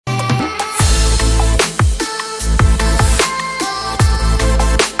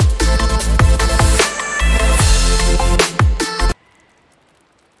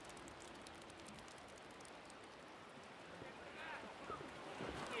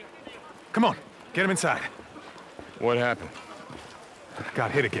Come on, get him inside. What happened?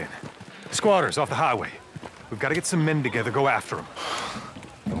 Got hit again. Squatters off the highway. We've got to get some men together, go after them.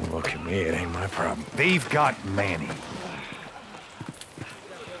 Don't look at me, it ain't my problem. They've got Manny.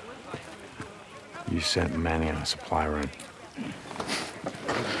 You sent Manny on a supply run.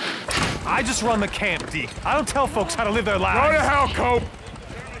 I just run the camp, Deke. I don't tell folks how to live their lives. Go to hell, Cope!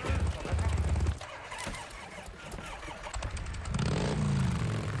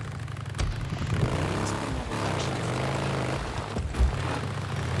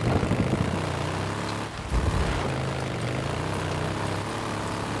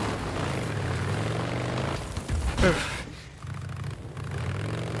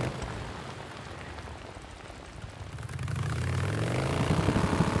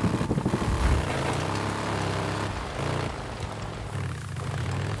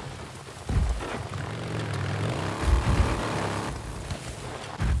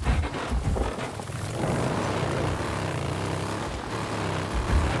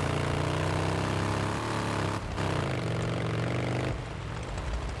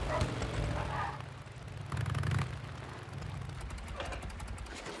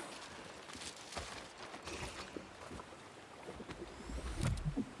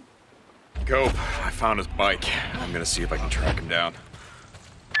 Cope, I found his bike. I'm gonna see if I can track him down.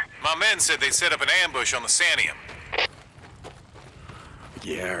 My men said they set up an ambush on the Sanium.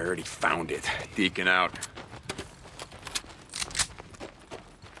 Yeah, I already found it. Deacon out.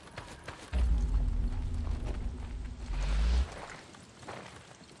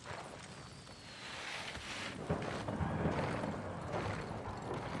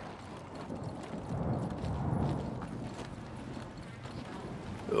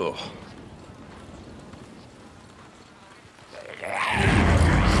 Ugh.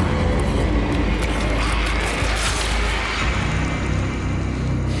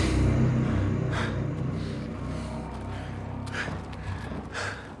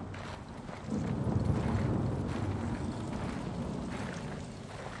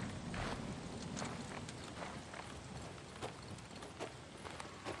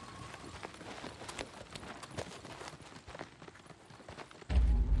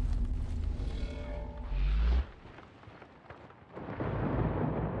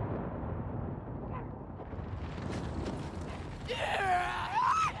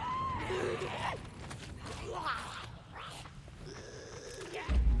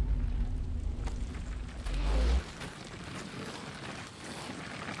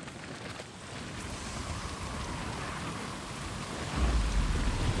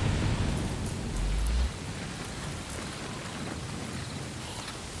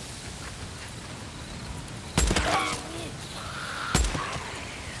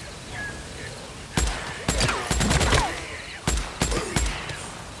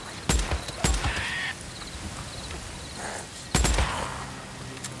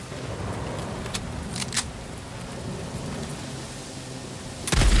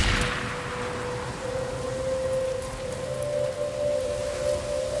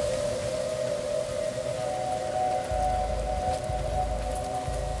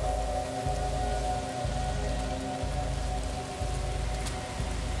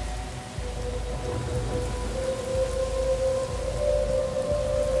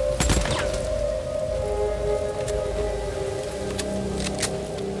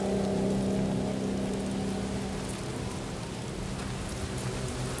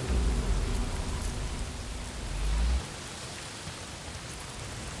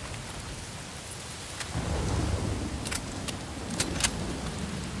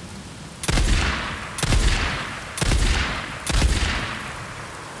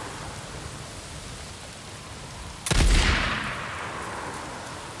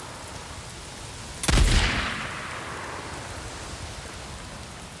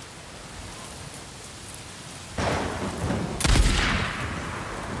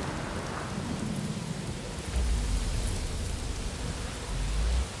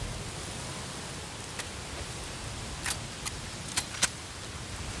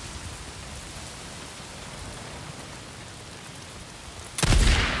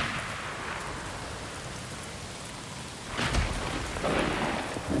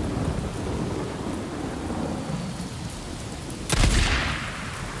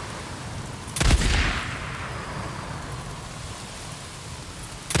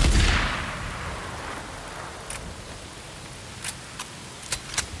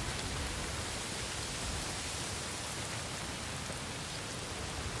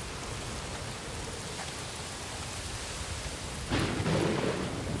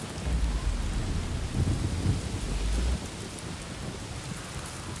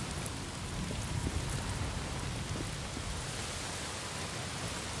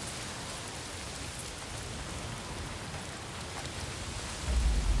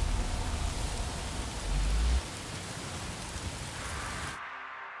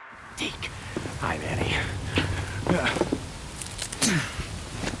 Deke. Hi, Manny.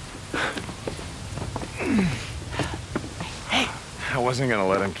 Hey, I wasn't gonna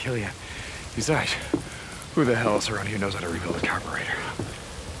let him kill you. Besides, who the hell else around here knows how to rebuild a carburetor?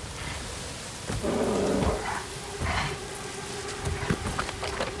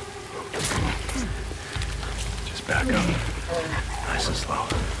 Just back up. Nice and slow.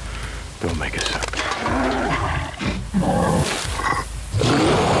 Don't make a sound.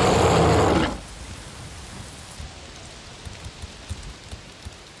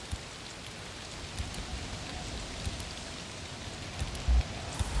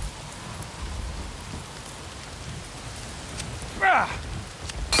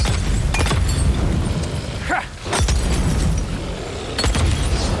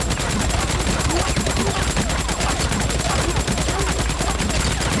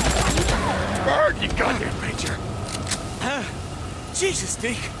 You goddamn Major. Jesus,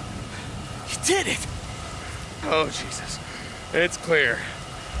 Deke. You did it. Oh, Jesus. It's clear.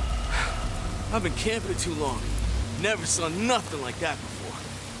 I've been camping too long. Never saw nothing like that before.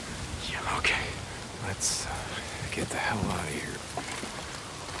 Yeah, okay. Let's get the hell out of here.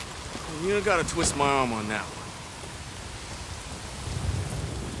 You don't gotta twist my arm on that one.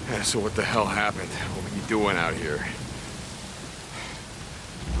 Yeah, so what the hell happened? What were you doing out here?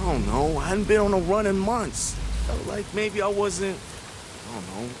 I don't know. I hadn't been on a run in months. Felt like maybe I wasn't, I don't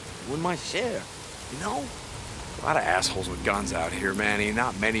know, doing my share, you know? A lot of assholes with guns out here, Manny.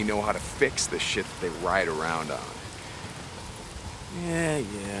 Not many know how to fix the shit that they ride around on. Yeah,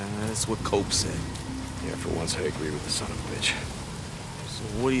 that's what Cope said. Yeah, for once I agree with the son of a bitch. So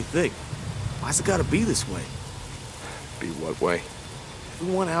what do you think? Why's it gotta be this way? Be what way?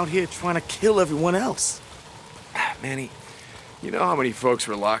 Everyone out here trying to kill everyone else. Manny, you know how many folks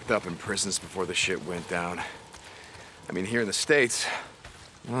were locked up in prisons before the shit went down? I mean, here in the States...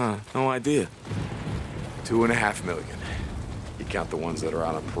 No idea. 2.5 million. You count the ones that are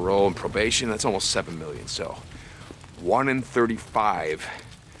on a parole and probation, that's almost 7 million, so... 1 in 35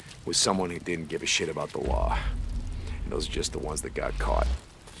 was someone who didn't give a shit about the law. And those are just the ones that got caught.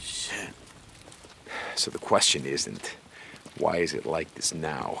 Shit. So the question isn't, why is it like this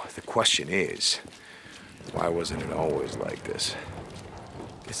now? The question is, why wasn't it always like this?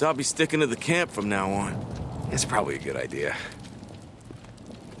 Guess I'll be sticking to the camp from now on. It's probably a good idea.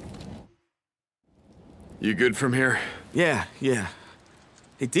 You good from here? Yeah.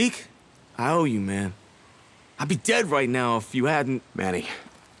 Hey, Deke, I owe you, man. I'd be dead right now if you hadn't... Manny,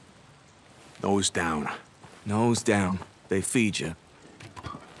 nose down. Nose down. They feed you.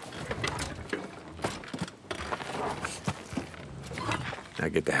 Now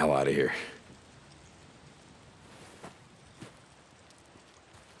get the hell out of here.